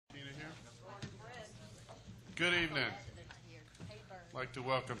Good evening. I'd like to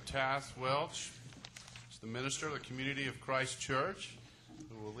welcome Tass Welch, the minister of the Community of Christ Church,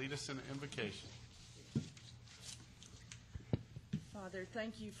 who will lead us in an invocation. Father,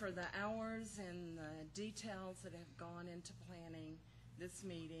 thank you for the hours and the details that have gone into planning this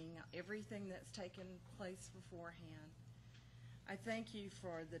meeting, everything that's taken place beforehand. I thank you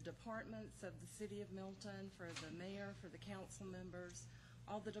for the departments of the City of Milton, for the mayor, for the council members,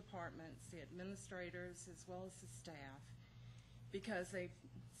 all the departments, the administrators, as well as the staff, because they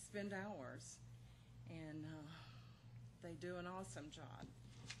spend hours and they do an awesome job.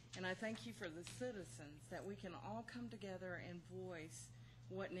 And I thank you for the citizens, that we can all come together and voice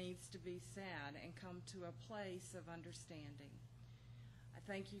what needs to be said and come to a place of understanding. I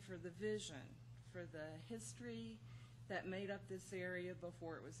thank you for the vision, for the history that made up this area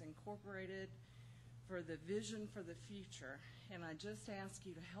before it was incorporated, for the vision for the future. And I just ask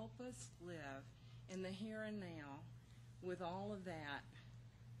you to help us live in the here and now with all of that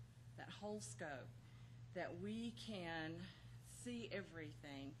whole scope, that we can see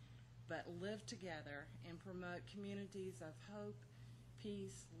everything but live together and promote communities of hope,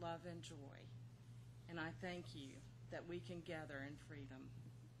 peace, love, and joy. And I thank you that we can gather in freedom.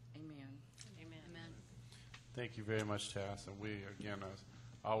 Amen. Amen. Amen. Thank you very much, Tass, and we, again,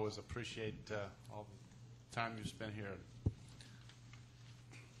 always appreciate all the time you spent here.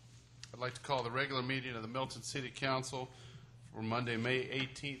 I'd like to call the regular meeting of the Milton City Council for Monday, May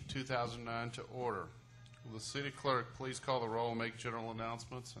 18th, 2009 to order. Will the city clerk please call the roll and make general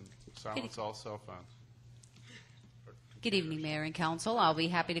announcements and silence all cell phones? Good evening, Mayor and Council. I'll be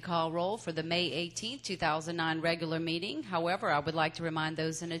happy to call roll for the May 18th, 2009 regular meeting. However, I would like to remind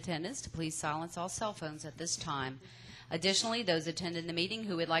those in attendance to please silence all cell phones at this time. Additionally, those attending the meeting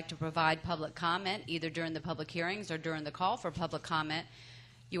who would like to provide public comment, either during the public hearings or during the call for public comment,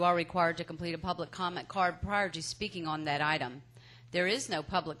 you are required to complete a public comment card prior to speaking on that item. There is no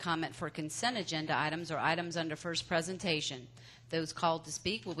public comment for consent agenda items or items under first presentation. Those called to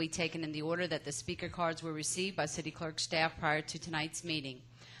speak will be taken in the order that the speaker cards were received by City Clerk staff prior to tonight's meeting.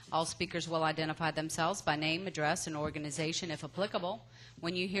 All speakers will identify themselves by name, address, and organization if applicable.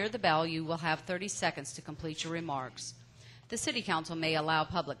 When you hear the bell, you will have 30 seconds to complete your remarks. The City Council may allow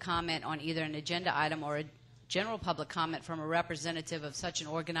public comment on either an agenda item or a general public comment from a representative of such an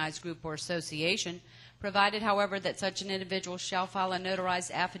organized group or association, provided, however, that such an individual shall file a notarized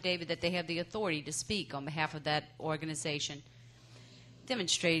affidavit that they have the authority to speak on behalf of that organization.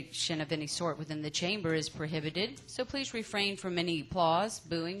 Demonstration of any sort within the chamber is prohibited, so please refrain from any applause,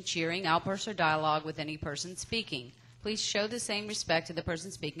 booing, cheering, outbursts, or dialogue with any person speaking. Please show the same respect to the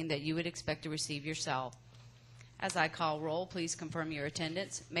person speaking that you would expect to receive yourself. As I call roll, please confirm your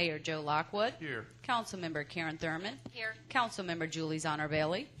attendance. Mayor Joe Lockwood. Here. Councilmember Karen Thurman. Here. Councilmember Julie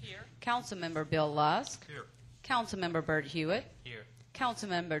Zonner-Bailey. Here. Councilmember Bill Lusk. Here. Councilmember Bert Hewitt. Here.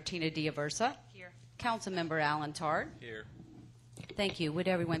 Councilmember Tina Diaversa. Here. Councilmember Alan Tard. Here. Thank you. Would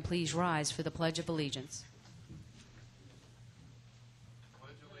everyone please rise for the Pledge of Allegiance?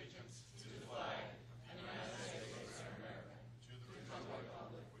 Pledge allegiance to the flag of the United States of America, to the republic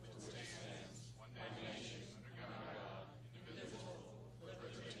which stands one nation under God, indivisible, with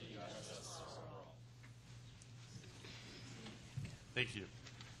liberty and justice for all. Thank you.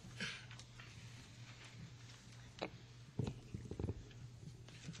 Will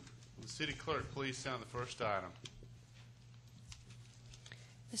the city clerk please sound the first item?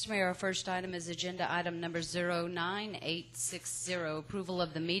 Mr. Mayor, our first item is agenda item number 09860, approval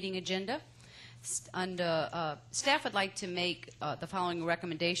of the meeting agenda. Staff would like to make the following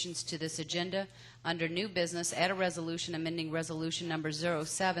recommendations to this agenda. Under new business, add a resolution amending resolution number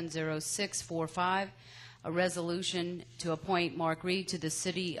 070645, a resolution to appoint Mark Reed to the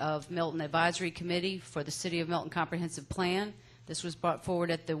City of Milton Advisory Committee for the City of Milton Comprehensive Plan. This was brought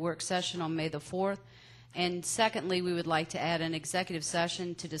forward at the work session on May the 4th. And secondly, we would like to add an executive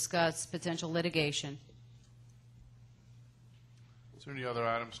session to discuss potential litigation. Is there any other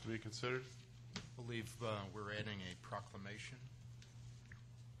items to be considered? I believe we're adding a proclamation.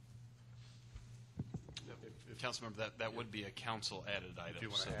 Councilmember, that would be a council-added item. If you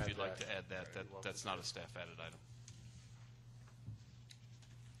want to so add if you'd like that, to add that, very well. that's not a staff-added item.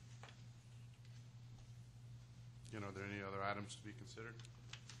 Are there any other items to be considered?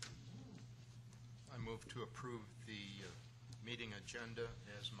 I move to approve the meeting agenda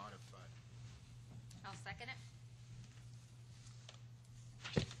as modified. I'll second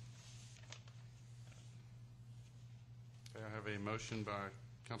it. Okay, I have a motion by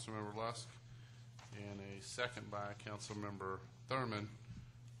Councilmember Lusk and a second by Councilmember Thurman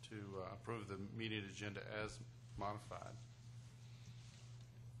to approve the meeting agenda as modified.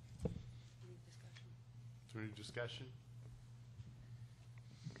 there any discussion?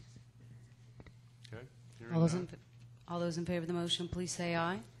 Okay. Hearing All none. those in favor of the motion, please say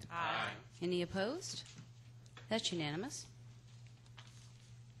aye. Aye. Any opposed? That's unanimous.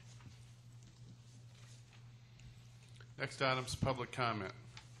 Next item is public comment.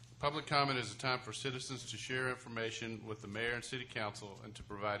 Public comment is a time for citizens to share information with the mayor and city council and to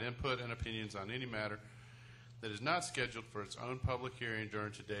provide input and opinions on any matter that is not scheduled for its own public hearing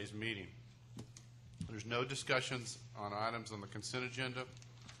during today's meeting. There's no discussions on items on the consent agenda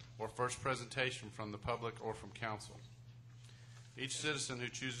or first presentation from the public or from council. Each citizen who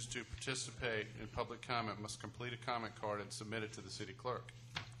chooses to participate in public comment must complete a comment card and submit it to the city clerk.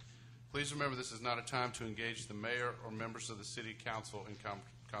 Please remember this is not a time to engage the mayor or members of the city council in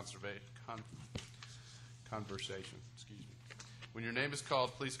conversation. Excuse me. When your name is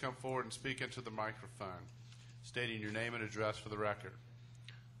called, please come forward and speak into the microphone, stating your name and address for the record.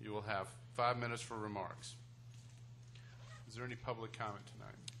 You will have 5 minutes for remarks. Is there any public comment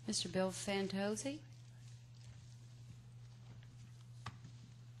tonight? Mr. Bill Fantozzi?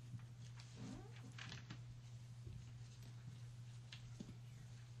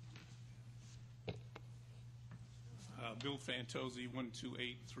 Bill Fantozzi,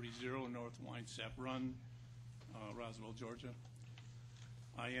 12830 North Winesap Run, Roswell, Georgia.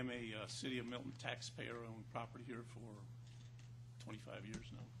 I am a City of Milton taxpayer. I own property here for 25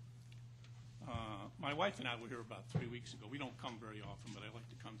 years now. My wife and I were here about 3 weeks ago. We don't come very often, but I like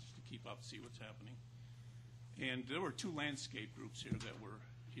to come just to keep up, see what's happening. And there were 2 landscape groups here that were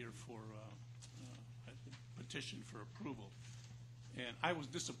here for a petition for approval. And I was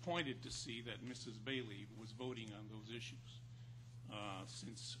disappointed to see that Mrs. Bailey was voting on those issues,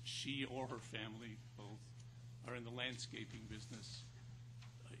 since she or her family both are in the landscaping business.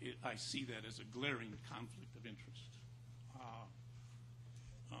 I see that as a glaring conflict of interest.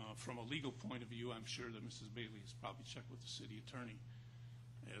 From a legal point of view, I'm sure that Mrs. Bailey has probably checked with the city attorney,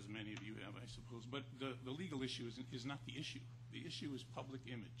 as many of you have, I suppose. But the legal issue is not the issue. The issue is public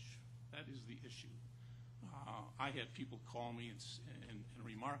image. That is the issue. I had people call me and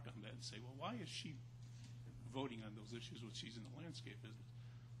remark on that and say, well, why is she voting on those issues when she's in the landscape business?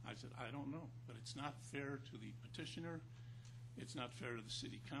 I said, I don't know, but it's not fair to the petitioner. It's not fair to the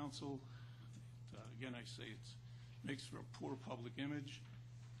city council. Again, I say it makes for a poor public image.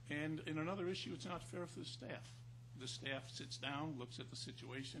 And in another issue, it's not fair for the staff. The staff sits down, looks at the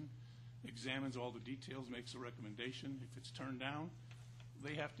situation, examines all the details, makes a recommendation. If it's turned down,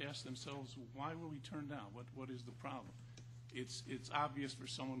 they have to ask themselves, why were we turned down? What is the problem? It's obvious for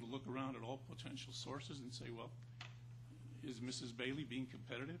someone to look around at all potential sources and say, well, is Mrs. Bailey being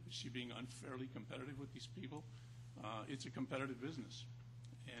competitive? Is she being unfairly competitive with these people? It's a competitive business.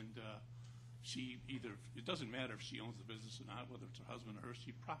 And it doesn't matter if she owns the business or not, whether it's her husband or her,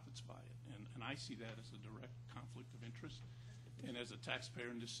 she profits by it. And I see that as a direct conflict of interest. And as a taxpayer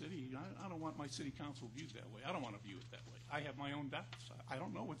in this city, I don't want my city council viewed that way. I don't want to view it that way. I have my own doubts. I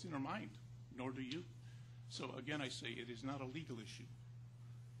don't know what's in her mind, nor do you. So again, I say it is not a legal issue.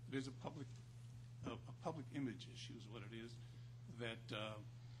 It is a public image issue is what it is that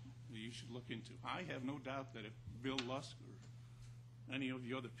you should look into. I have no doubt that if Bill Lusk or any of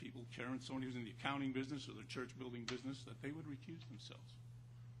the other people, Karen, someone who's in the accounting business or the church building business, that they would recuse themselves.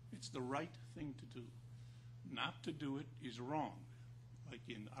 It's the right thing to do. Not to do it is wrong, like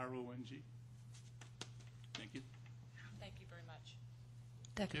in RONG. Thank you. Thank you very much.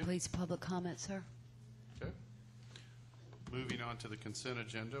 That completes public comment, sir. Okay. Moving on to the consent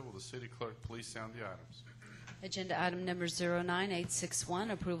agenda, will the city clerk please sound the items? Agenda item number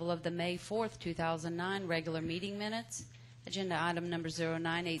 09861, approval of the May 4th, 2009 regular meeting minutes. Agenda item number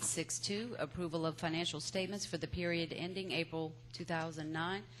 09862, approval of financial statements for the period ending April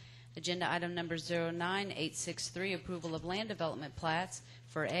 2009. Agenda item number 09863, approval of land development plats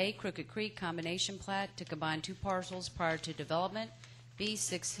for A, Crooked Creek combination plat to combine 2 parcels prior to development. B,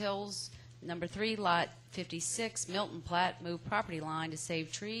 6 Hills, number 3, lot 56, Milton plat, move property line to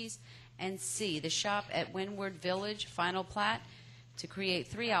save trees. And C, the shop at Windward Village, final plat to create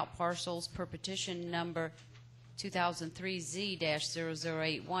 3 out parcels per petition number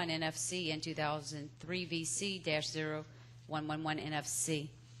 2003Z-0081 NFC and 2003VC-0111 NFC.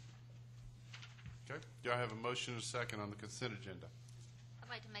 Okay. Do I have a motion and a second on the consent agenda? I'd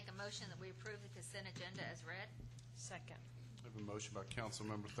like to make a motion that we approve the consent agenda as read. Second. I have a motion by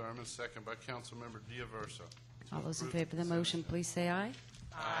Councilmember Thurman, second by Councilmember Diaversa. All those in favor of the motion, please say aye.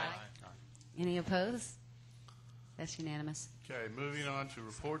 Aye. Any opposed? That's unanimous. Okay, moving on to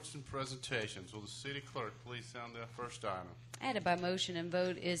reports and presentations. Will the city clerk please sound the first item? Added by motion and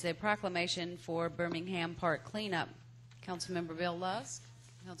vote is a proclamation for Birmingham Park cleanup. Councilmember Bill Lusk,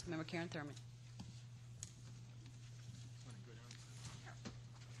 Councilmember Karen Thurman.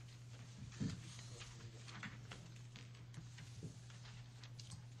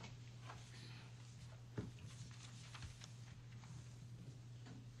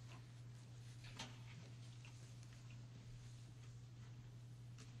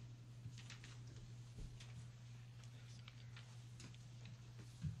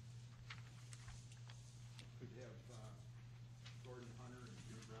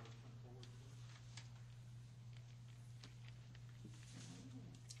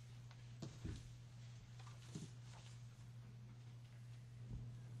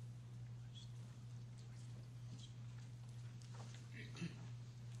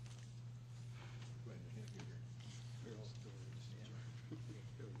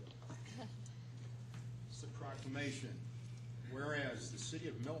 Proclamation. Whereas the city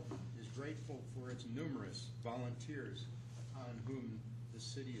of Milton is grateful for its numerous volunteers upon whom the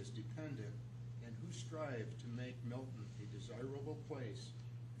city is dependent and who strive to make Milton a desirable place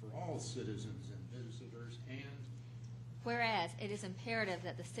for all citizens and visitors, and Whereas it is imperative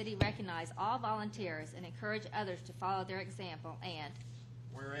that the city recognize all volunteers and encourage others to follow their example, and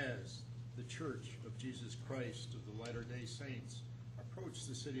whereas the Church of Jesus Christ of the Latter-day Saints approached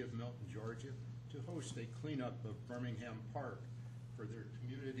the city of Milton, Georgia, to host a cleanup of Birmingham Park for their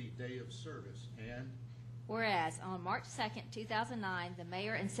Community Day of Service, and whereas on March 2nd, 2009, the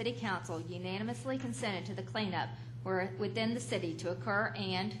mayor and city council unanimously consented to the cleanup within the city to occur,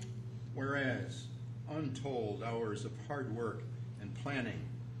 and whereas untold hours of hard work and planning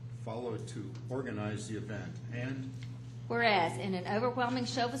followed to organize the event, and whereas in an overwhelming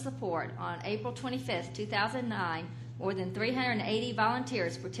show of support on April 25th, 2009, more than 380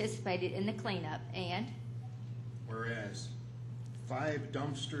 volunteers participated in the cleanup, and whereas 5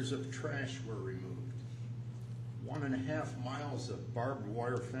 dumpsters of trash were removed, 1.5 miles of barbed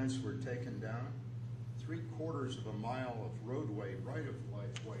wire fence were taken down, 3/4 of a mile of roadway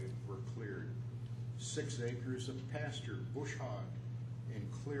right-of-way were cleared, 6 acres of pasture bush hogged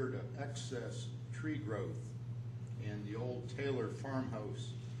and cleared of excess tree growth, and the old Taylor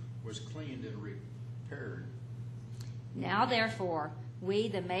farmhouse was cleaned and repaired. now therefore, we,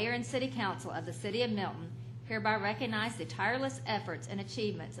 the mayor and city council of the city of Milton, hereby recognize the tireless efforts and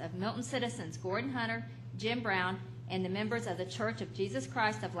achievements of Milton citizens Gordon Hunter, Jim Brown, and the members of the Church of Jesus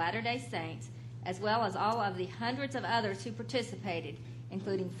Christ of Latter-day Saints, as well as all of the hundreds of others who participated,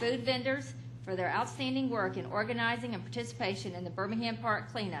 including food vendors, for their outstanding work in organizing and participation in the Birmingham Park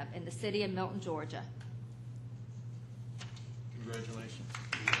cleanup in the city of Milton, Georgia. Congratulations.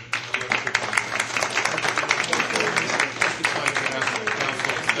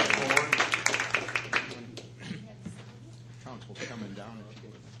 Council's coming down if you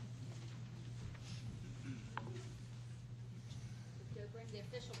would. Go bring the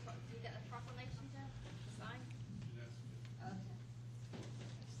official, you got a proclamation, Joe? Sign?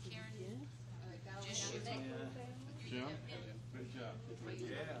 Okay. Karen? Jim? Good job.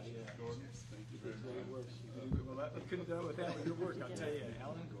 Gordon? Thank you very much. Well, I couldn't have done it without your work, I'll tell you.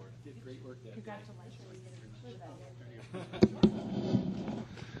 Alan did great work there.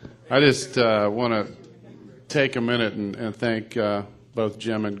 I just want to take a minute and thank both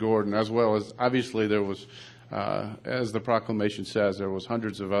Jim and Gordon, as well as, obviously, there was, as the proclamation says, there was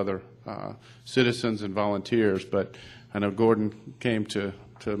hundreds of other citizens and volunteers, but I know Gordon came to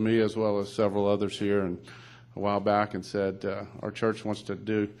me as well as several others here and a while back and said, our church wants to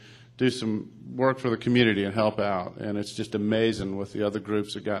do some work for the community and help out. And it's just amazing with the other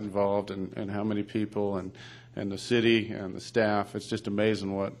groups that got involved and how many people and the city and the staff. It's just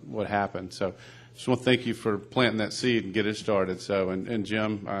amazing what happened. So just want to thank you for planting that seed and get it started. So, and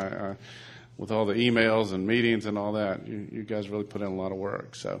Jim, with all the emails and meetings and all that, you guys really put in a lot of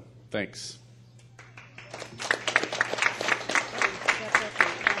work. So thanks.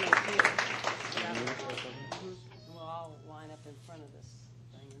 We'll all line up in front of this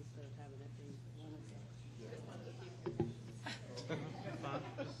thing instead of having it be one of them.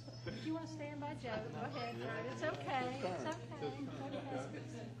 If you want to stand by Joe, go ahead. It's okay. It's okay.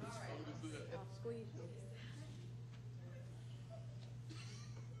 I'll squeeze you.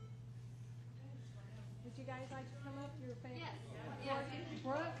 Would you guys like to come up? Your family? Yes.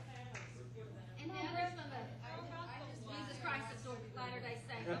 Brooke? And now there's from the Jesus Christ of Latter-day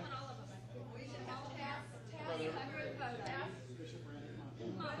Saints. I want all of them. We should all pass a group photo.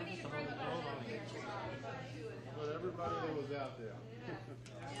 Come on, we need a group photo. But everybody that was out there.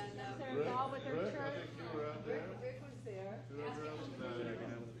 They're all with their Rick, I church. think you were out there. Rick was there. Whoever else was out there.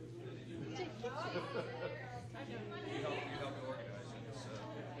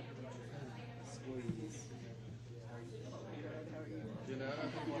 You know, I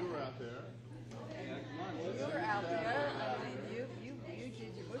think you were out there. You were out there. You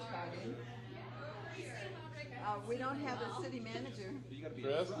did your bush hogging. We don't have a city manager.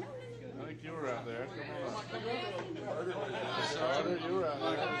 Chris, I think you were out there. Come on. Carter, you were out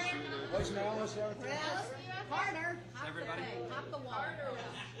there. Wasn't Alice out there? Carter. Everybody? Hop the water.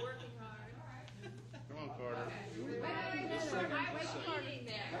 Come on, Carter. Is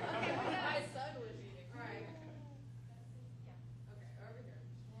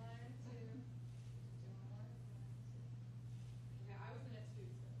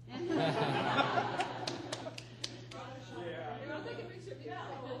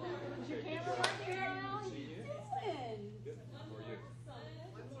your camera working now?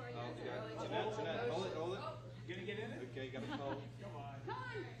 Jeanette, hold it. Gonna get in it? Okay, you gotta hold. Come on.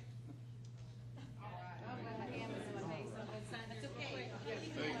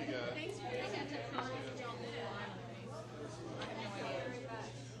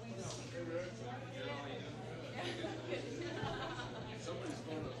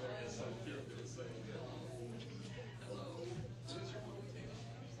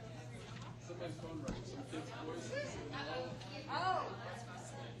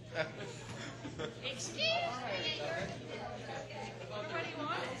 Excuse me. What do you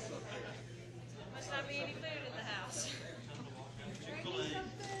want? Must not be any food in the house.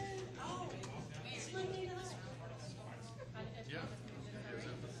 Yeah. Is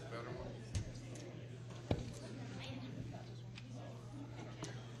it the better one?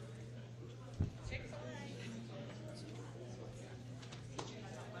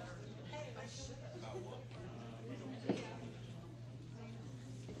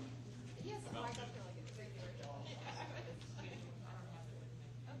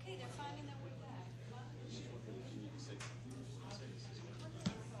 Okay, they're finding their way back.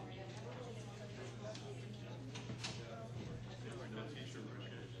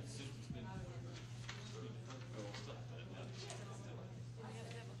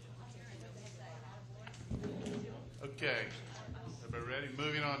 Okay. Everybody ready?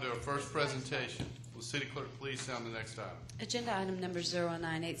 Moving on to our first presentation. Will City Clerk please sound the next item? Agenda item number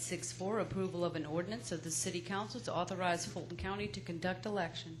 09864, approval of an ordinance of the City Council to authorize Fulton County to conduct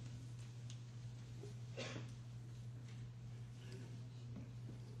election.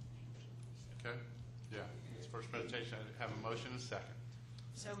 Okay? Yeah. This first presentation, I have a motion and a second.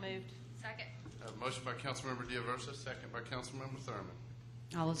 So moved. Second. I have a motion by Councilmember Diaversa, second by Councilmember Thurman.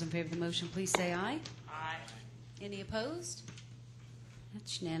 All those in favor of the motion, please say aye. Aye. Any opposed?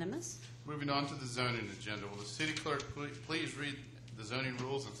 That's unanimous. Moving on to the zoning agenda. Will the City Clerk please read the zoning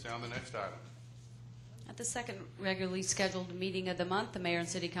rules and sound the next item? At the second regularly scheduled meeting of the month, the Mayor and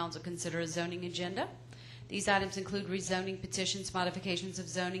City Council consider a zoning agenda. These items include rezoning petitions, modifications of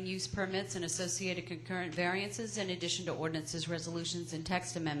zoning use permits, and associated concurrent variances, in addition to ordinances, resolutions, and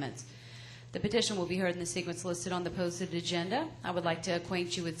text amendments. The petition will be heard in the sequence listed on the posted agenda. I would like to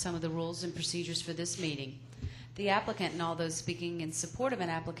acquaint you with some of the rules and procedures for this meeting. The applicant and all those speaking in support of an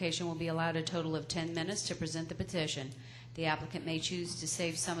application will be allowed a total of 10 minutes to present the petition. The applicant may choose to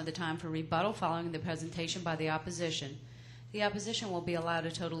save some of the time for rebuttal following the presentation by the opposition. The opposition will be allowed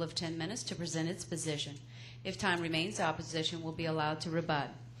a total of 10 minutes to present its position. If time remains, the opposition will be allowed to rebut.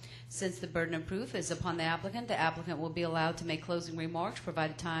 Since the burden of proof is upon the applicant will be allowed to make closing remarks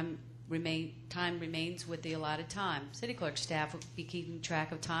provided time remains with the allotted time. City Clerk staff will be keeping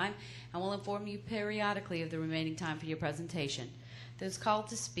track of time and will inform you periodically of the remaining time for your presentation. Those called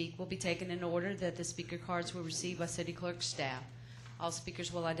to speak will be taken in order that the speaker cards were received by City Clerk staff. All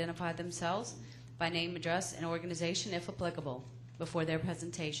speakers will identify themselves by name, address, and organization, if applicable, before their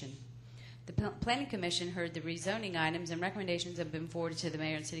presentation. The Planning Commission heard the rezoning items, and recommendations have been forwarded to the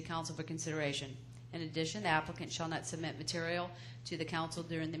Mayor and City Council for consideration. In addition, the applicant shall not submit material to the council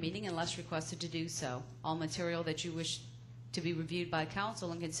during the meeting unless requested to do so. All material that you wish to be reviewed by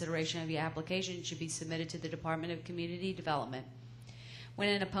council in consideration of your application should be submitted to the Department of Community Development. When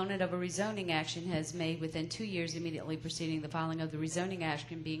an opponent of a rezoning action has made within 2 years immediately preceding the filing of the rezoning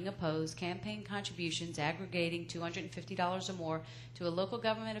action being opposed, campaign contributions aggregating $250 or more to a local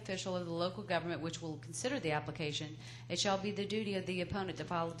government official of the local government which will consider the application, it shall be the duty of the opponent to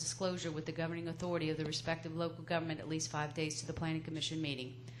file a disclosure with the governing authority of the respective local government at least 5 days to the Planning Commission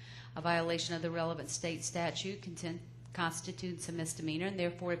meeting. A violation of the relevant state statute constitutes a misdemeanor, and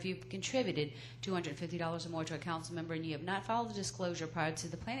therefore if you've contributed $250 or more to a council member and you have not filed a disclosure prior to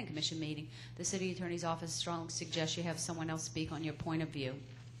the Planning Commission meeting, the City Attorney's Office strongly suggests you have someone else speak on your point of view.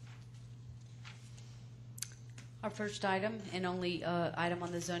 Our first item and only item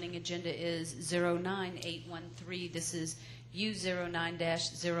on the zoning agenda is 09813. This is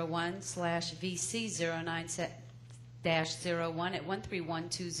U09-01/VC09-01 at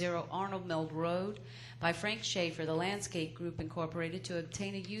 13120 Arnold Mill Road by Frank Schaefer, the Landscape Group Incorporated, to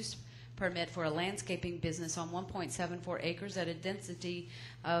obtain a use permit for a landscaping business on 1.74 acres at a density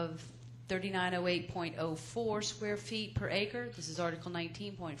of 3908.04 square feet per acre. This is Article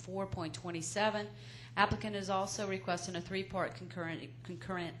 19.4.27. Applicant is also requesting a three-part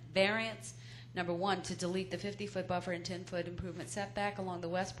concurrent variance. Number one, to delete the 50-foot buffer and 10-foot improvement setback along the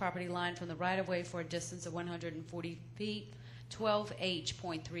west property line from the right-of-way for a distance of 140 feet,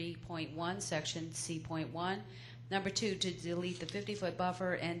 12H.3.1, Section C.1. Number two, to delete the 50-foot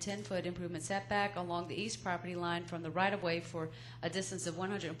buffer and 10-foot improvement setback along the east property line from the right-of-way for a distance of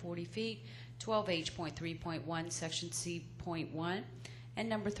 140 feet, 12H.3.1, Section C.1. And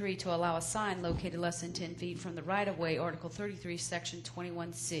number three, to allow a sign located less than 10 feet from the right-of-way, Article 33, Section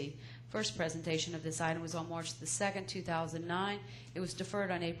 21C. First presentation of this item was on March the 2nd, 2009. It was deferred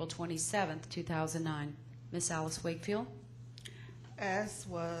on April 27th, 2009. Ms. Alice Wakefield. As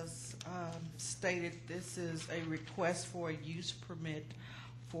was stated, this is a request for a use permit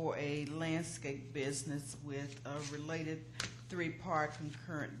for a landscape business with a related three-part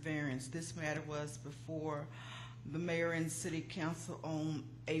concurrent variance. This matter was before the mayor and city council on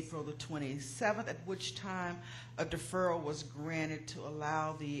April the 27th, at which time a deferral was granted to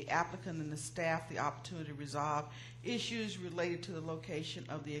allow the applicant and the staff the opportunity to resolve issues related to the location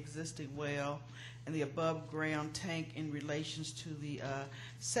of the existing well and the above-ground tank in relations to the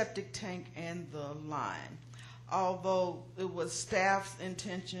septic tank and the line. Although it was staff's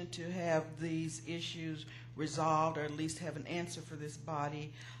intention to have these issues resolved, or at least have an answer for this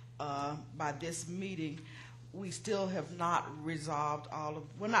body by this meeting, we still have not resolved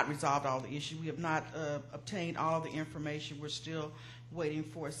not resolved all the issues. We have not obtained all of the information. We're still waiting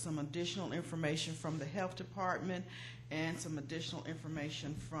for some additional information from the health department and some additional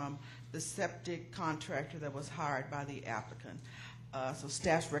information from the septic contractor that was hired by the applicant. So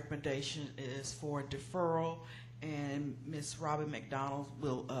staff's recommendation is for deferral, and Ms. Robin McDonald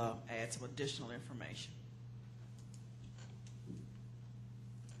will add some additional information.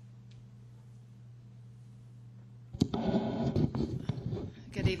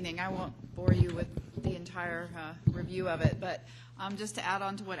 Good evening. I won't bore you with the entire review of it, but just to add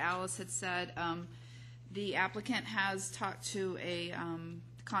on to what Alice had said, the applicant has talked to a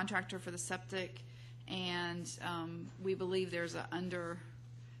contractor for the septic, and we believe there's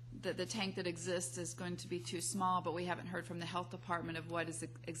the tank that exists is going to be too small, but we haven't heard from the health department of what is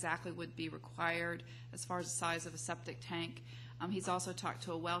exactly would be required as far as the size of a septic tank. He's also talked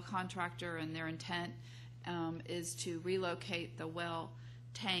to a well contractor, and their intent is to relocate the well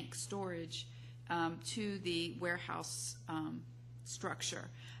tank storage to the warehouse structure.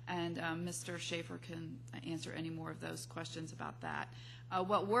 And Mr. Schaefer can answer any more of those questions about that.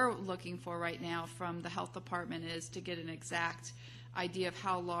 What we're looking for right now from the health department is to get an exact idea of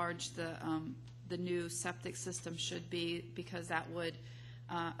how large the new septic system should be, because that would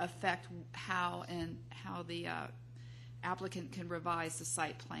affect how the applicant can revise the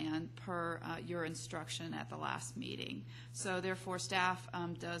site plan per your instruction at the last meeting. So therefore, staff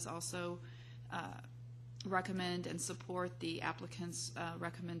does also recommend and support the applicant's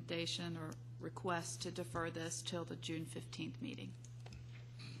recommendation or request to defer this till the June 15th meeting.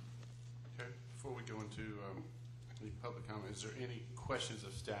 Okay, before we go into any public comment, is there any questions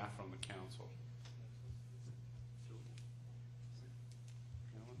of staff from the council?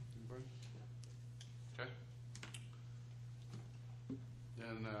 Anybody? Okay.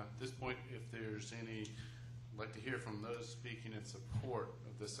 Then at this point, if there's any, I'd like to hear from those speaking in support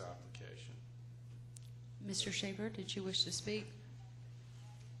of this application. Mr. Schaefer, did you wish to speak?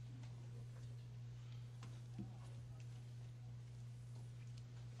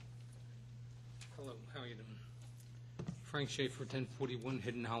 Hello, how are you doing? Frank Schaefer, 1041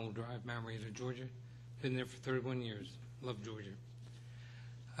 Hidden Hollow Drive, Marietta, Georgia. Been there for 31 years. Love Georgia.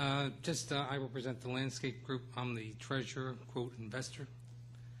 I represent the landscape group. I'm the treasurer, quote, investor.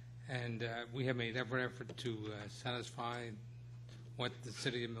 And we have made every effort to satisfy what the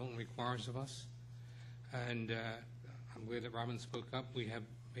city of Milton requires of us. And I'm glad that Robin spoke up. We have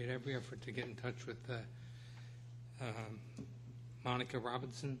made every effort to get in touch with Monica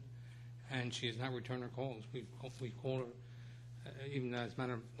Robinson, and she has not returned her calls. We called her, even as a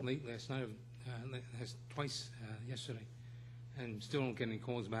matter of late last night, twice yesterday, and still don't get any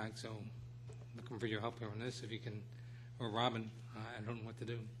calls back. So looking for your help here on this, if you can, or Robin. I don't know what to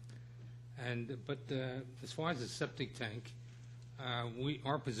do. But as far as the septic tank,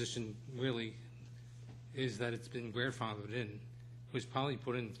 our position really is that it's been grandfathered in. It was probably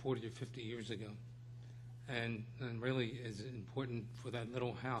put in 40 or 50 years ago, and really is important for that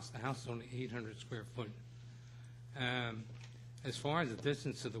little house. The house is only 800 square foot. As far as the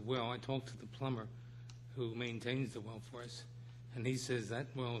distance of the well, I talked to the plumber who maintains the well for us, and he says that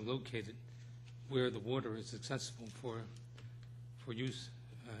well is located where the water is accessible for use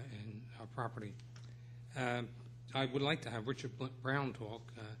in our property. I would like to have Richard Brown talk.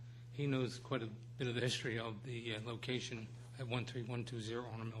 He knows quite a bit of the history of the location at 13120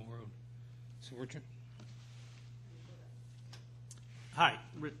 on Mill Road. So, Richard? Hi,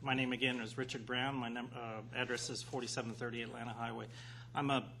 my name again is Richard Brown. My address is 4730 Atlanta Highway. I'm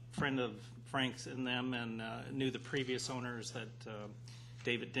a friend of Frank's and them, and knew the previous owners, that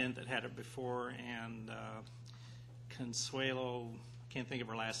David Dent that had it before, and Consuelo, can't think of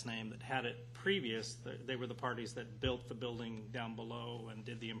her last name, that had it previous. They were the parties that built the building down below and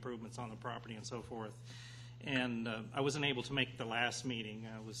did the improvements on the property and so forth. And I wasn't able to make the last meeting.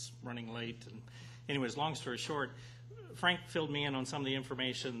 I was running late. And anyways, long story short, Frank filled me in on some of the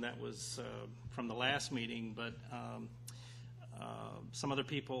information that was from the last meeting, but some other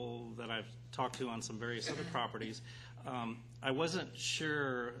people that I've talked to on some various other properties, I wasn't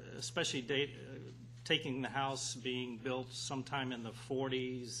sure, especially taking the house being built sometime in the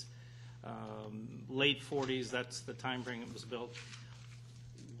 40s, late 40s, that's the time frame it was built.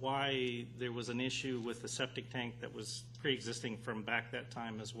 Why there was an issue with the septic tank that was pre-existing from back that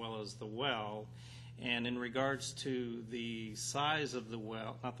time, as well as the well. And in regards to the size of the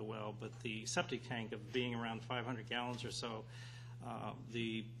well, not the well, but the septic tank of being around 500 gallons or so,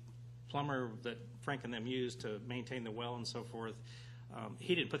 the plumber that Frank and them used to maintain the well and so forth,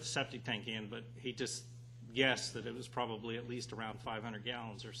 he didn't put the septic tank in, but he just guessed that it was probably at least around 500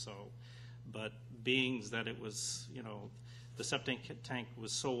 gallons or so. But being that it was, the septic tank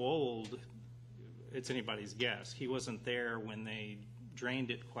was so old, it's anybody's guess. He wasn't there when they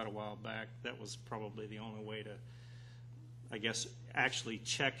drained it quite a while back. That was probably the only way to, I guess, actually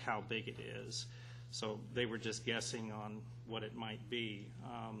check how big it is. So they were just guessing on what it might be.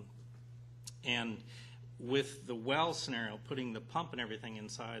 And with the well scenario, putting the pump and everything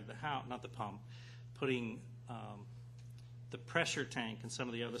inside the house, not the pump, putting the pressure tank and some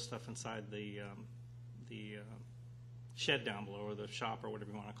of the other stuff inside the shed down below, or the shop, or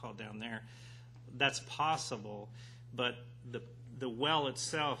whatever you want to call it down there, that's possible. But the well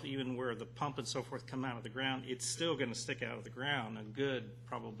itself, even where the pump and so forth come out of the ground, it's still going to stick out of the ground a good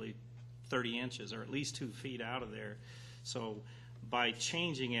probably 30 inches, or at least 2 feet out of there. So by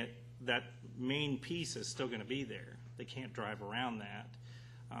changing it, that main piece is still going to be there. They can't drive around that.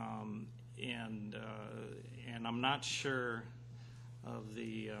 And I'm not sure of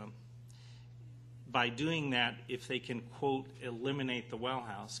the, by doing that, if they can, quote, eliminate the well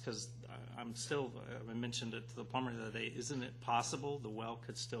house, because I'm still, I mentioned it to the plumber the other day, isn't it possible the well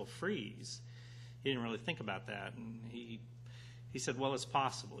could still freeze? He didn't really think about that, and he said, well, it's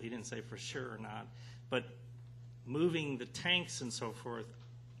possible. He didn't say for sure or not. But moving the tanks and so forth,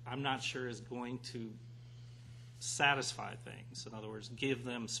 I'm not sure is going to satisfy things. In other words, give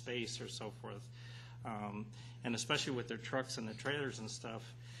them space or so forth. And especially with their trucks and the trailers and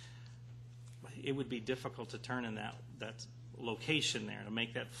stuff, it would be difficult to turn in that location there, to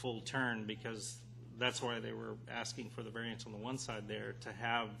make that full turn, because that's why they were asking for the variance on the one side there, to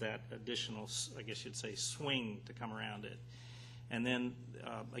have that additional, I guess you'd say, swing to come around it. And then,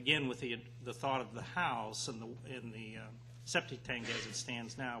 again, with the thought of the house and the septic tank as it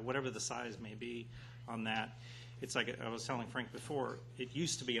stands now, whatever the size may be on that, it's like I was telling Frank before, it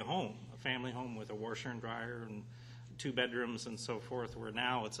used to be a home, a family home with a washer and dryer and 2 bedrooms and so forth, where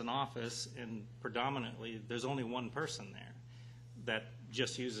now it's an office, and predominantly there's only one person there that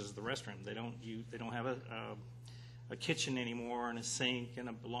just uses the restroom. They don't have a kitchen anymore, and a sink and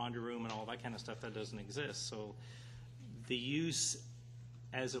a laundry room and all that kind of stuff. That doesn't exist. So the use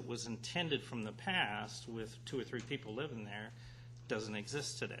as it was intended from the past, with 2 or 3 people living there, doesn't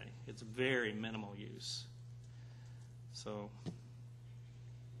exist today. It's very minimal use. So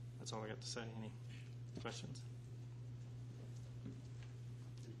that's all I got to say. Any questions?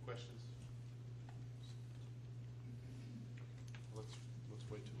 Any questions? Let's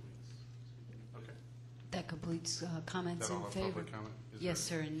wait 2 weeks. Okay. That completes comments Is that in all of favor. public comment? Yes,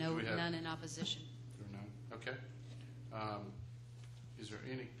 sir, and do we have- none in opposition. There are none? Okay. Is there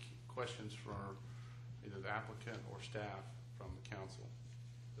any questions for either the applicant or staff from the council?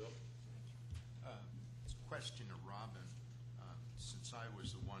 Bill? Question to Robin. Since I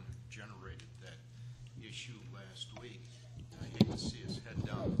was the one who generated that issue last week, I hate to see us head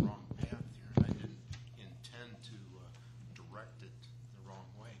down the wrong path here, and I didn't intend to direct it the wrong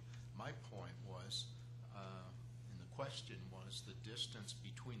way. My point was, and the question was, the distance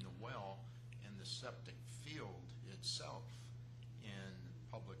between the well and the septic field itself. And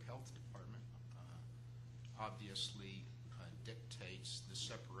Public Health Department obviously dictates the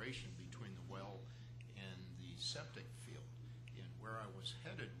separation between the well and the septic field. And where I was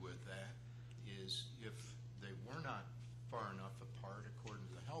headed with that is, if they were not far enough apart, according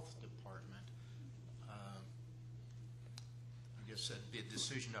to the Health Department, I guess that'd be a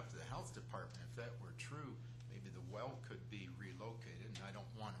decision up to the Health Department. If that were true, maybe the well could be relocated, and I don't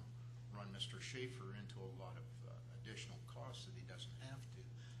want to run Mr. Schaefer into a lot of additional costs that he doesn't have to.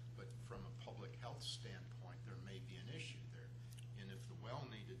 But from a public health standpoint, there may be an issue there. And if the well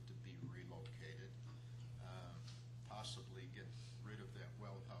needed to be relocated, possibly get rid of that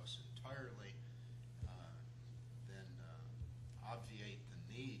well house entirely, then obviate the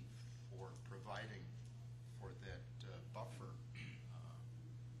need for providing for that buffer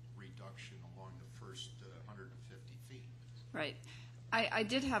reduction along the first 150 feet. Right. I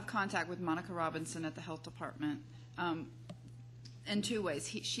did have contact with Monica Robinson at the Health Department in 2 ways.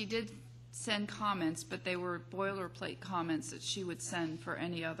 She did send comments, but they were boilerplate comments that she would send for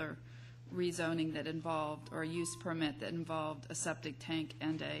any other rezoning that involved, or a use permit that involved a septic tank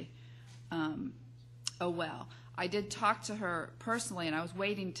and a well. I did talk to her personally, and I was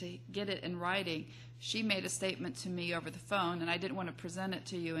waiting to get it in writing. She made a statement to me over the phone, and I didn't want to present it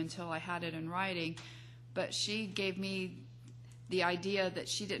to you until I had it in writing. But she gave me the idea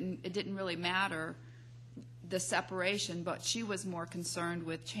that it didn't really matter, the separation, but she was more concerned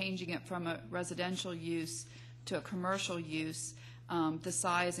with changing it from a residential use to a commercial use, the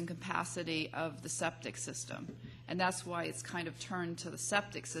size and capacity of the septic system. And that's why it's kind of turned to the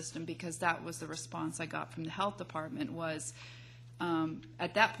septic system, because that was the response I got from the health department was,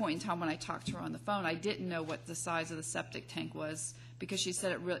 at that point in time when I talked to her on the phone, I didn't know what the size of the septic tank was, because she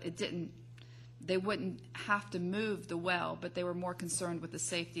said they wouldn't have to move the well, but they were more concerned with the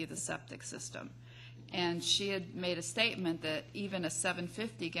safety of the septic system. And she had made a statement that even a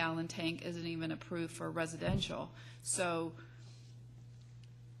 750-gallon tank isn't even approved for residential. So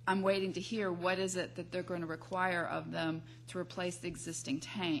I'm waiting to hear what is it that they're going to require of them to replace the existing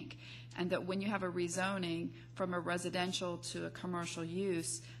tank. And that when you have a rezoning from a residential to a commercial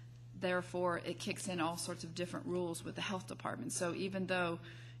use, therefore it kicks in all sorts of different rules with the health department. So even though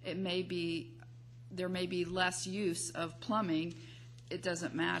there may be less use of plumbing, it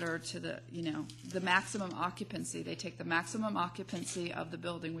doesn't matter to the maximum occupancy. They take the maximum occupancy of the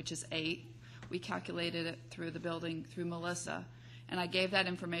building, which is 8. We calculated it through the building, through Melissa. And I gave that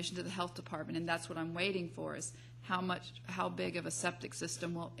information to the health department, and that's what I'm waiting for, is how big of a septic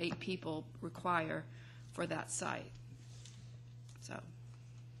system will 8 people require for that site. So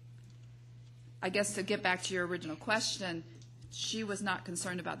I guess to get back to your original question, she was not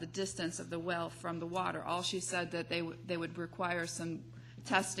concerned about the distance of the well from the water. All she said that they would require some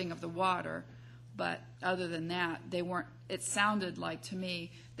testing of the water, but other than that, they weren't. It sounded like to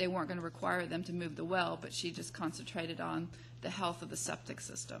me they weren't going to require them to move the well, but she just concentrated on the health of the septic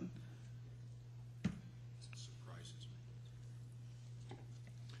system. Surprises me.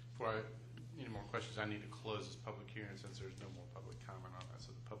 Before any more questions, I need to close this public hearing since there's no more public comment on that.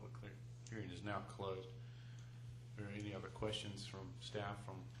 So the public hearing is now closed. Are there any other questions from staff,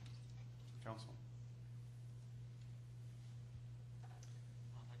 from council? I'd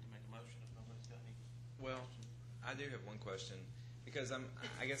like to make a motion if nobody's got any. Well, I do have one question, because I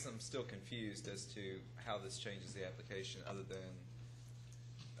guess I'm still confused as to how this changes the application, other than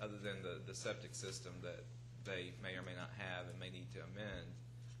the septic system that they may or may not have and may need to amend.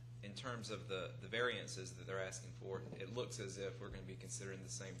 In terms of the variances that they're asking for, it looks as if we're going to be considering the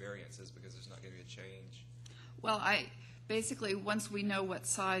same variances because there's not going to be a change. Well, basically, once we know what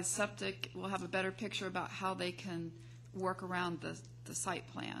size septic, we'll have a better picture about how they can work around the site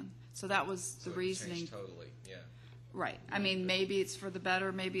plan. So that was the reasoning. Totally, yeah. Right. I mean, maybe it's for the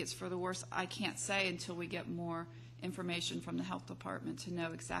better, maybe it's for the worse. I can't say until we get more information from the health department to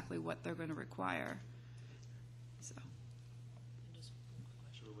know exactly what they're going to require. So. Just one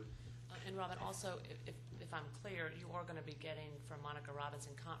quick question. And Robin, also, if I'm clear, you are going to be getting from Monica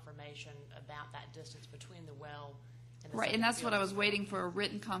Robinson confirmation about that distance between the well and the right, and septic that's what I field. was waiting for, a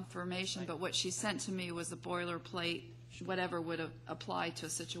written confirmation, but what she sent to me was a boilerplate, whatever would apply to a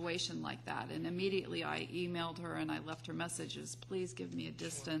situation like that. And immediately I emailed her and I left her messages, please give me a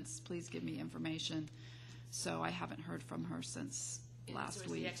distance, please give me information. So I haven't heard from her since last so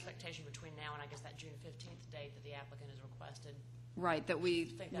is week. the expectation between now and I guess that June 15th date that the applicant has requested? Right, that we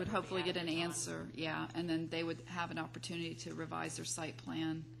Think that would would hopefully be get an adequate time? answer, yeah, and then they would have an opportunity to revise their site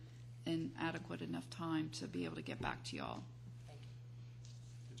plan in adequate enough time to be able to get back to y'all. Thank you.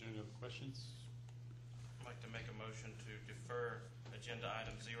 Is there any other questions? I'd like to make a motion to defer agenda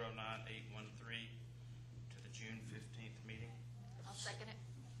item 09813 to the June 15th meeting. I'll second it.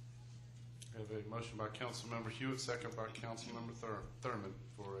 We have a motion by Councilmember Hewitt, second by Councilmember Thurman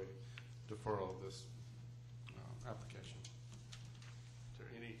for a deferral of this application. Is there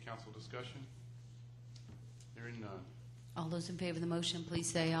any council discussion? Hearing none. All those in favor of the motion, please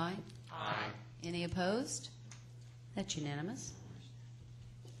say aye. Aye. Any opposed? That's unanimous.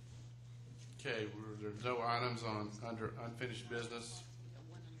 Okay, there's no items under unfinished business.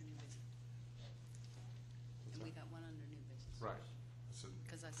 We got one under new business. Right.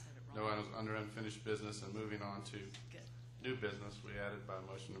 Because I said it No wrong. items under unfinished business, and moving on to Good. new business, we added by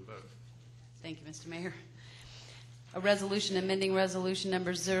motion and vote. Thank you, Mr. Mayor. A resolution amending resolution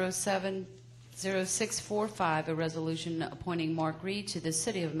number 070645, a resolution appointing Mark Reed to the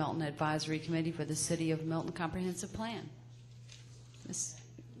City of Milton Advisory Committee for the City of Milton Comprehensive Plan. Ms.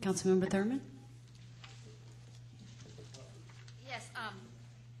 Councilmember Thurman? Yes,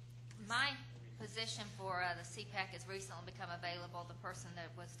 my position for the CPAC has recently become available. The person that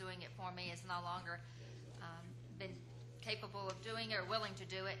was doing it for me is no longer been capable of doing it or willing to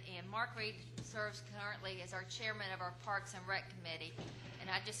do it. And Mark Reed serves currently as our chairman of our Parks and Rec Committee. And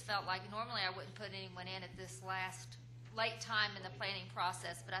I just felt like normally I wouldn't put anyone in at this late time in the planning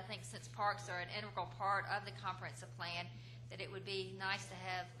process, but I think since parks are an integral part of the comprehensive plan, that it would be nice to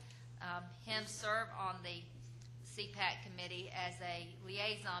have him serve on the CPAC committee as a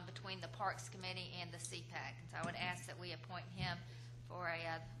liaison between the Parks Committee and the CPAC. And so I would ask that we appoint him for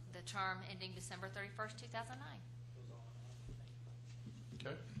the term ending December 31st, 2009.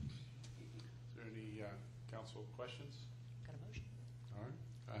 Okay. Is there any council questions? Got a motion? All right.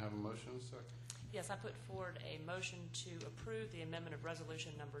 I have a motion and a second. Yes, I put forward a motion to approve the amendment of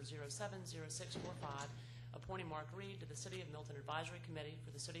resolution number 070645, appointing Mark Reed to the City of Milton Advisory Committee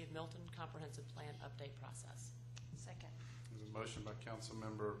for the City of Milton Comprehensive Plan Update Process. Second. There's a motion by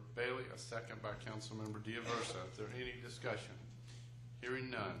Councilmember Bailey, a second by Councilmember Diaversa. Is there any discussion? Hearing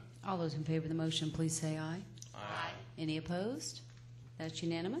none. All those in favor of the motion, please say aye. Aye. Any opposed? That's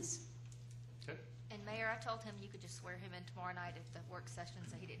unanimous. Okay. And Mayor, I told him you could just swear him in tomorrow night at the work session,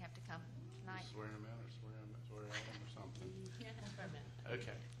 so he didn't have to come tonight. Swear him in or swear at him or something. Yeah, for a minute.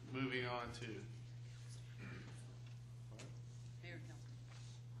 Okay. Moving on to. What? Mayor Council.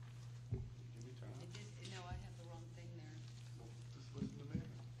 Give me time. No, I have the wrong thing there. Well, just listen to me.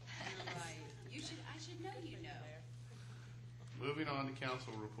 You're right. I should know you know. Moving on to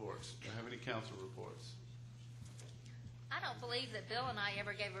council reports. Do I have any council reports? I don't believe that Bill and I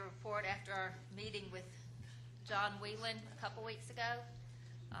ever gave a report after our meeting with John Whelan a couple weeks ago.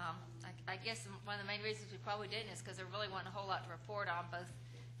 I guess one of the main reasons we probably didn't is because there really wasn't a whole lot to report on. Both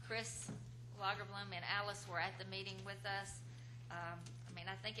Chris Lagerbloom and Alice were at the meeting with us.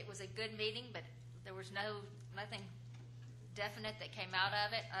 I think it was a good meeting, but there was nothing definite that came out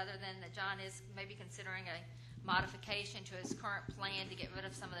of it other than that John is maybe considering a modification to his current plan to get rid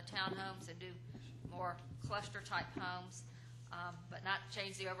of some of the townhomes and do more cluster-type homes, but not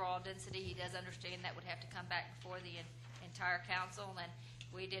change the overall density. He does understand that would have to come back before the entire council, and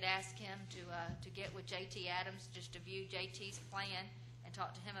we did ask him to get with J.T. Adams just to view J.T.'s plan and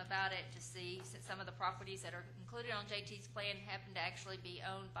talk to him about it to see, since some of the properties that are included on J.T.'s plan happen to actually be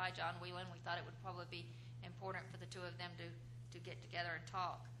owned by John Whelan, we thought it would probably be important for the two of them to get together and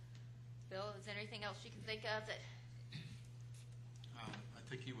talk. Bill, is there anything else you can think of that? I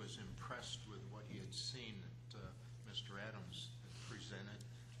think he was impressed with what he had seen that Mr. Adams had presented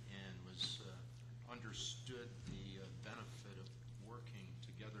and was understood the benefit of working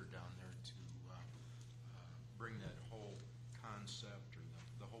together down there to bring that whole concept or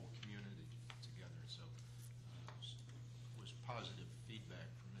the whole community together. So it was positive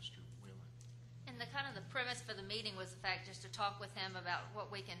feedback from Mr. Whelan. And the premise for the meeting was the fact just to talk with him about what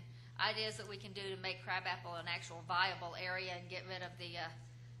we can ideas that we can do to make Crabapple an actual viable area and get rid of the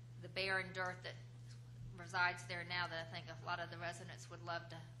barren dirt that resides there now that I think a lot of the residents would love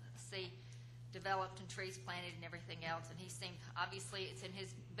to see developed and trees planted and everything else. And he seemed, obviously it's in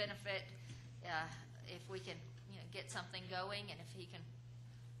his benefit if we can get something going, and if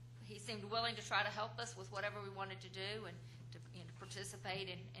he seemed willing to try to help us with whatever we wanted to do and to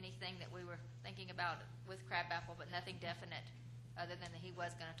participate in anything that we were thinking about with Crabapple, but nothing definite other than that he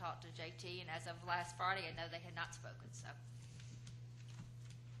was going to talk to JT, and as of last Friday, I know they had not spoken. So,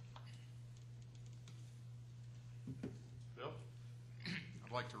 Bill?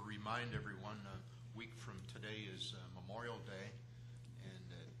 I'd like to remind everyone, a week from today is Memorial Day, and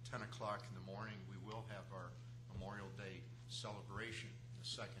at 10 o'clock in the morning, we will have our Memorial Day celebration, the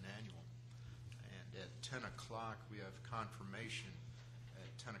second annual. And at 10 o'clock, we have confirmation. At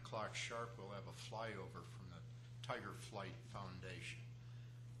 10 o'clock sharp, we'll have a flyover from the Tiger Flight Foundation.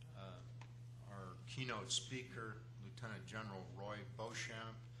 Our keynote speaker, Lieutenant General Roy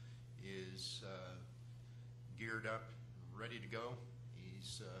Beauchamp, is geared up, ready to go.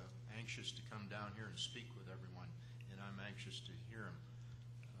 He's anxious to come down here and speak with everyone, and I'm anxious to hear him.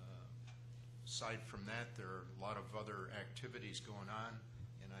 Aside from that, there are a lot of other activities going on,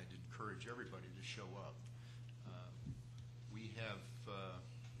 and I'd encourage everybody to show up. We have,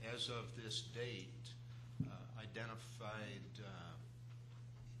 as of this date, identified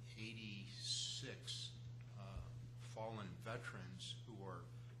 86 fallen veterans who are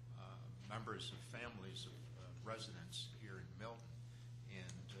members of families of residents here in Milton,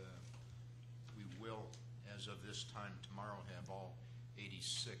 and we will, as of this time tomorrow, have all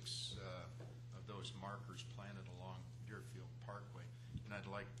 86 of those markers planted along Deerfield Parkway. And I'd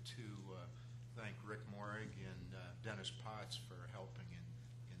like to thank Rick Morig and Dennis Potts for helping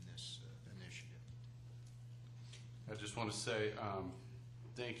in this initiative. I just want to say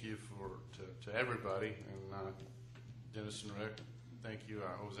thank you to everybody, and Dennis and Rick, thank you.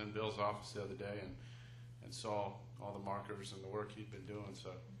 I was in Bill's office the other day and saw all the markers and the work he's been doing. So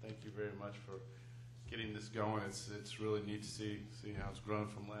thank you very much for getting this going. It's really neat to see how it's grown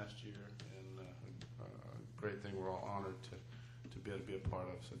from last year, and a great thing we're all honored to be able to be a part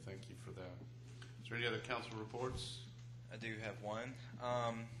of. So thank you for that. Is there any other council reports? I do have one.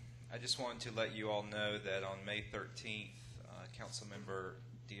 I just wanted to let you all know that on May 13th, Councilmember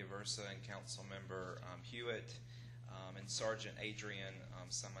Diaversa and Councilmember Hewitt and Sergeant Adrian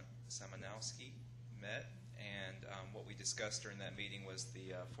Samanowski met, and what we discussed during that meeting was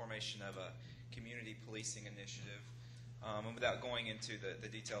the formation of a community policing initiative. And without going into the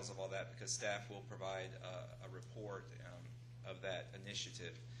details of all that, because staff will provide a report of that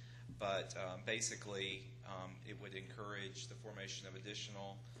initiative, but basically it would encourage the formation of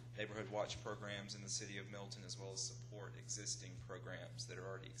additional neighborhood watch programs in the city of Milton, as well as support existing programs that are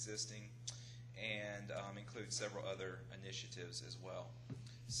already existing, and include several other initiatives as well.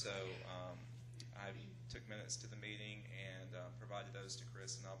 So I took minutes to the meeting and provided those to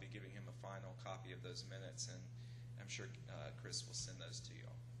Chris, and I'll be giving him a final copy of those minutes, and I'm sure Chris will send those to you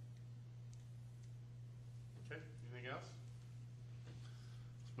all. Okay, anything else?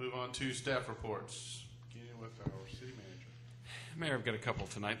 Let's move on to staff reports, beginning with our city manager. Mayor, I've got a couple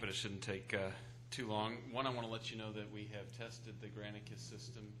tonight, but it shouldn't take too long. One, I want to let you know that we have tested the Granicus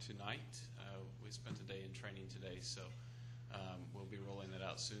system tonight. We spent a day in training today, so we'll be rolling that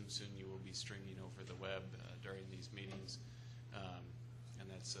out soon. Soon you will be streaming over the web during these meetings, and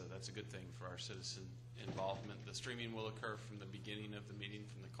that's a good thing for our citizen involvement. The streaming will occur from the beginning of the meeting,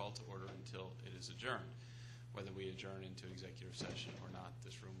 from the call to order until it is adjourned. Whether we adjourn into executive session or not,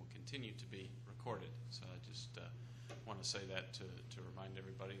 this room will continue to be recorded. So I just want to say that to remind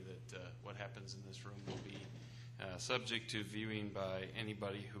everybody that what happens in this room will be subject to viewing by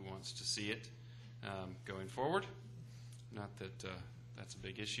anybody who wants to see it going forward. Not that that's a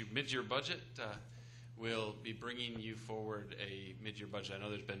big issue. Mid-year budget, we'll be bringing you forward a mid-year budget. I know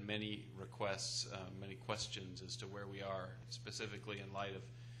there's been many requests, many questions as to where we are, specifically in light of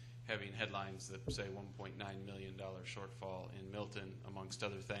having headlines that say $1.9 million shortfall in Milton, amongst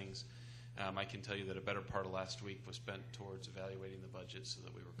other things. I can tell you that a better part of last week was spent towards evaluating the budget so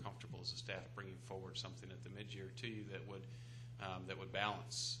that we were comfortable as a staff bringing forward something at the mid-year to you that would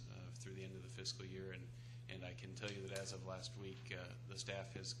balance through the end of the fiscal year. And I can tell you that as of last week, the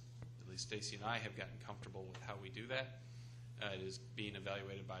staff has, at least Stacy and I, have gotten comfortable with how we do that. It is being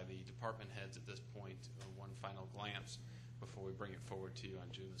evaluated by the department heads at this point, one final glance before we bring it forward to you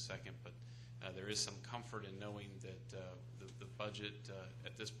on June the 2nd. But there is some comfort in knowing that the budget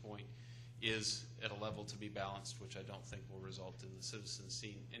at this point is at a level to be balanced, which I don't think will result in the citizens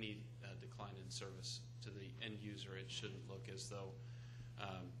seeing any decline in service to the end user. It shouldn't look as though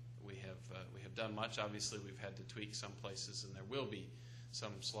we have done much. Obviously, we've had to tweak some places, and there will be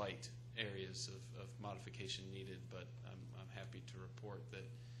some slight areas of modification needed. But I'm happy to report that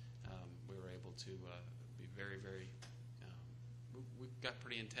we were able to be very, very. We got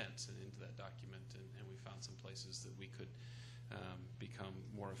pretty intense into that document, and we found some places that we could become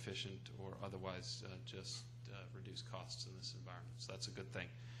more efficient or otherwise just reduce costs in this environment. So that's a good thing.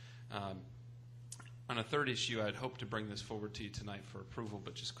 On a third issue, I'd hoped to bring this forward to you tonight for approval,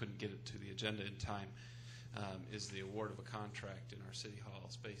 but just couldn't get it to the agenda in time, is the award of a contract in our City Hall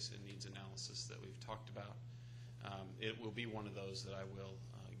space and needs analysis that we've talked about. It will be one of those that I will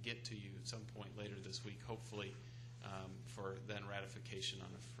get to you at some point later this week, hopefully, for then ratification on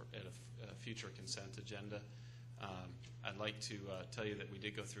at a future consent agenda. I'd like to tell you that we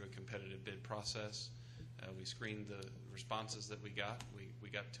did go through a competitive bid process. We screened the responses that we got. We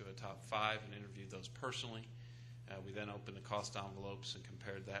got to a top 5 and interviewed those personally. We then opened the cost envelopes and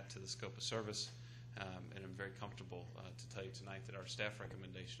compared that to the scope of service. And I'm very comfortable to tell you tonight that our staff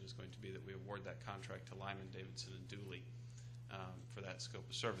recommendation is going to be that we award that contract to Lyman, Davidson, and Dooley for that scope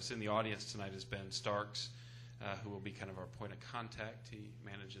of service. In the audience tonight is Ben Starks, who will be kind of our point of contact. He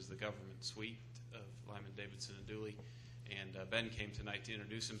manages the government suite of Lyman, Davidson, and Dooley. And Ben came tonight to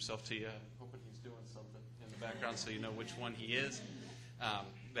introduce himself to you. I'm hoping he's doing something in the background so you know which one he is.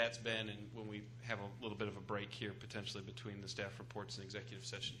 That's Ben, and when we have a little bit of a break here, potentially between the staff reports and executive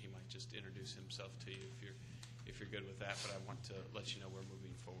session, he might just introduce himself to you if you're good with that. But I want to let you know we're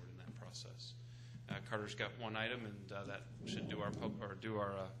moving forward in that process. Carter's got one item, and that should do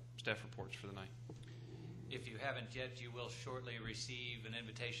our staff reports for the night. If you haven't yet, you will shortly receive an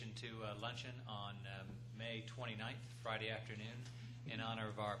invitation to luncheon on May 29th, Friday afternoon, in honor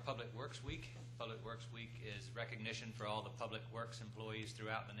of our Public Works Week. Public Works Week is recognition for all the Public Works employees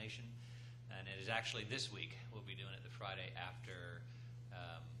throughout the nation, and it is actually this week. We'll be doing it the Friday after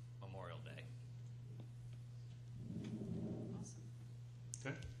Memorial Day.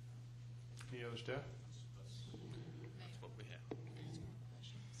 Okay. Any other staff?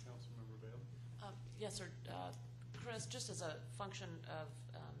 Yes, sir. Chris, just as a function of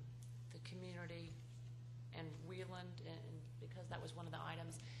the community and Wheeland, and because that was one of the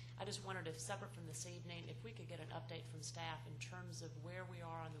items, I just wondered if, separate from this evening, if we could get an update from staff in terms of where we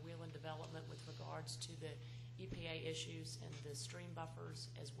are on the Wheeland development with regards to the EPA issues and the stream buffers,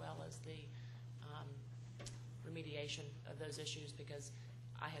 as well as the remediation of those issues, because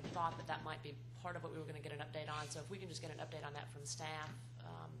I had thought that that might be part of what we were going to get an update on. So if we can just get an update on that from staff,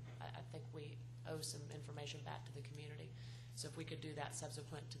 I think we owe some information back to the community. So if we could do that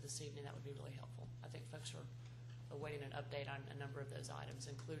subsequent to this evening, that would be really helpful. I think folks are awaiting an update on a number of those items,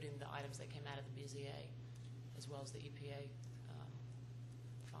 including the items that came out of the BZA, as well as the EPA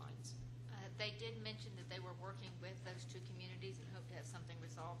fines. They did mention that they were working with those two communities and hope to have something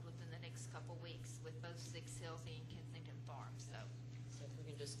resolved within the next couple weeks with both Six Hills and Kensington Farms. So if we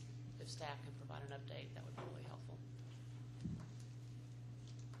can just, if staff can provide an update, that would be really helpful.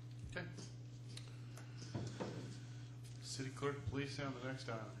 Okay. City Clerk, please sound the next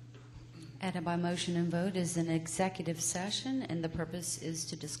item. Added by motion and vote is an executive session, and the purpose is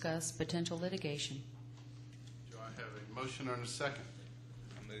to discuss potential litigation. Do I have a motion and a second?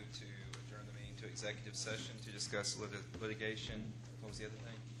 I move to adjourn the meeting to executive session to discuss litigation. What was the other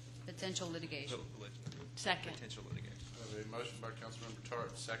thing? Potential litigation. Second. Potential litigation. I have a motion by Councilmember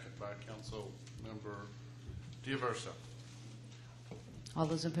Tartt, second by Councilmember D'Aversa. All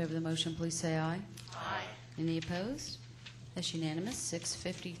those in favor of the motion, please say aye. aye. Any opposed? That's unanimous,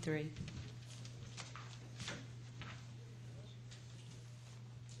 653.